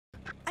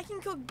I can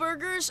cook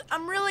burgers.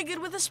 I'm really good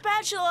with a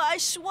spatula, I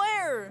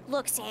swear.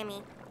 Look,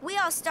 Sammy, we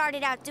all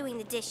started out doing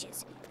the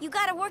dishes. You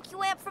gotta work your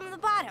way up from the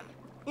bottom.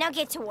 Now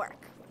get to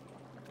work.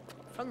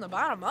 From the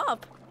bottom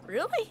up?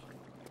 Really?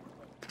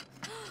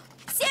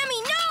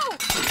 Sammy, no!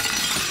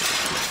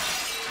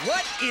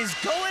 What is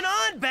going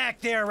on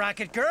back there,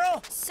 Rocket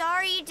Girl?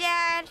 Sorry,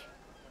 Dad.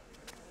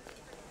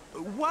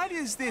 What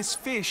is this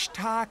fish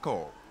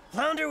taco?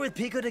 Flounder with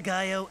pico de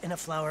gallo in a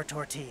flour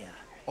tortilla.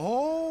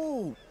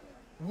 Oh,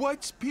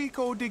 what's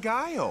pico de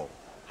gallo?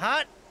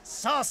 Hot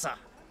salsa.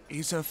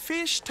 Is a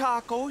fish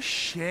taco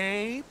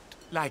shaped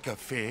like a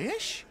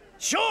fish?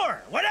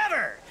 Sure,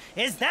 whatever.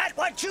 Is that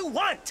what you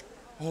want?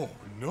 Oh,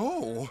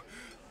 no.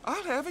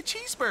 I'll have a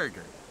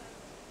cheeseburger.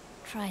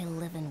 Try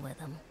living with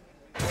him.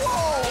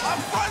 Whoa! A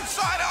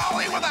frontside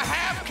ollie with a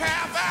half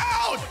cab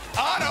out!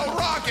 Otto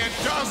Rocket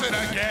does it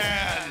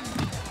again!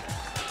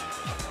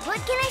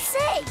 What can I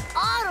say?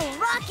 Otto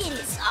Rocket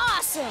is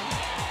awesome!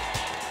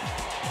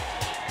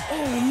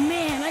 Oh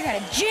man, I got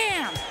a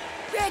jam!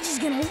 Reggie's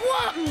gonna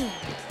want me!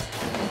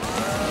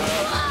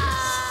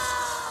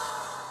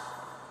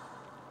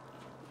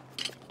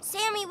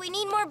 Sammy, we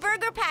need more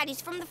burger patties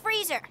from the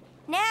freezer.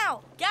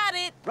 Now! Got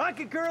it!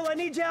 Rocket Girl, I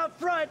need you out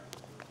front.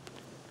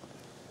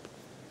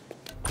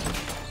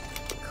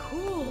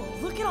 Cool,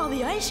 look at all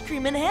the ice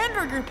cream and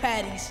hamburger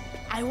patties.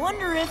 I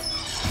wonder if...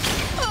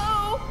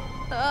 Oh!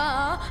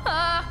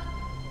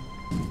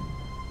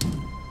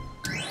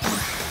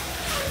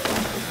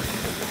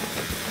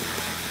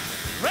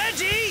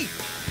 Reggie!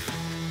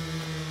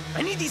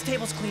 I need these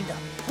tables cleaned up.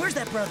 Where's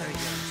that brother of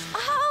yours?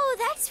 Oh,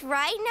 that's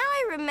right. Now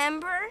I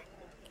remember.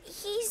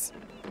 He's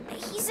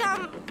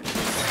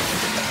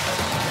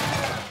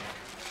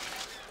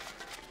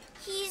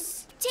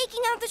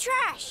taking out the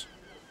trash.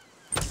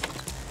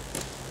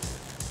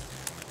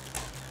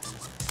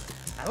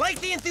 I like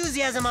the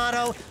enthusiasm,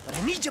 Otto, but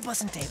I need you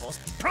bussing tables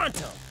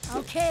pronto.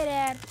 Okay,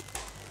 Dad.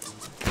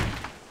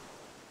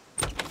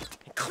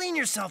 And clean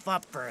yourself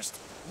up first.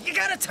 You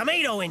got a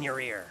tomato in your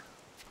ear.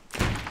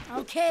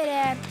 Okay,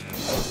 Dad.